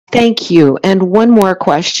Thank you. And one more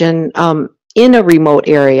question. In a remote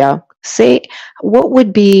area, say, what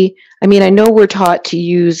would be, I mean, I know we're taught to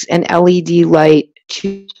use an LED light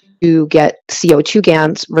to get CO2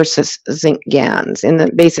 Gans versus zinc Gans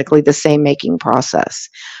in basically the same making process.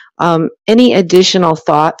 Any additional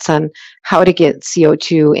thoughts on how to get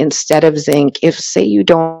CO2 instead of zinc if, say, you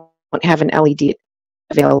don't have an LED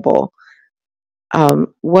available?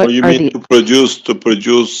 What you are mean to produce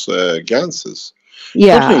Ganses?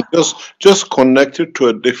 Yeah. Certainly, just connect it to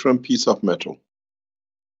a different piece of metal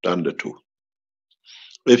than the two.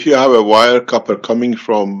 If you have a wire copper coming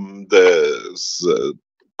from the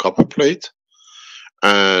copper plate,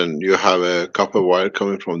 and you have a copper wire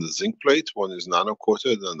coming from the zinc plate, one is nano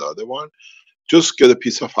coated and the other one, just get a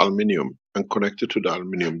piece of aluminum and connect it to the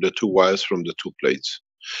aluminum, the two wires from the two plates.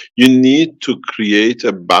 You need to create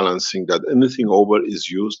a balancing that anything over is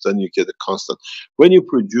used, then you get a constant. When you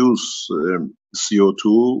produce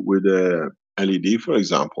CO2 with a LED, for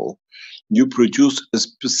example, you produce a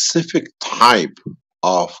specific type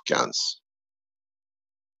of Gans.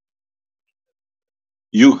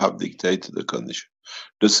 You have dictated the condition.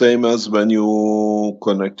 The same as when you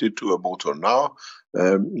connect it to a motor. Now,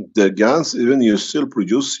 the Gans, even you still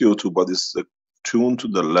produce CO2, but it's tuned to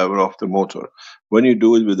the level of the motor. When you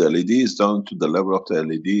do it with LED, it's down to the level of the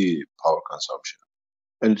LED power consumption.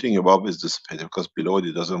 Anything above is dissipated because below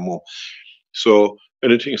it doesn't move. So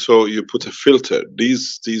so you put a filter.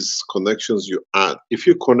 These connections you add. If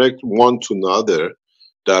you connect one to another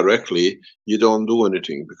directly, you don't do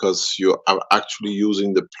anything because you are actually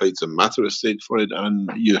using the plates and matter state for it,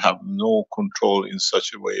 and you have no control in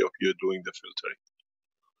such a way of you doing the filtering.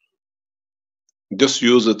 Just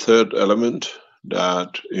use a third element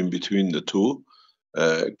that in between the two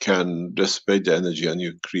can dissipate the energy, and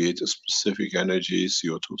you create a specific energy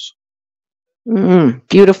CO2s.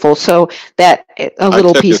 Beautiful. So that a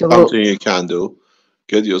little piece of something you can do.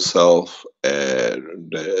 Get yourself a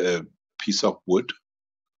piece of wood,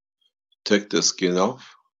 take the skin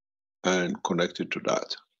off, and connect it to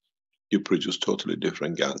that. You produce totally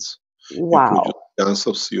different Gans. Wow. You produce Gans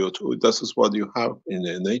of CO2. This is what you have in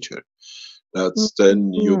nature. That's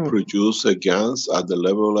then you produce a Gans at the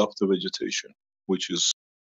level of the vegetation, which is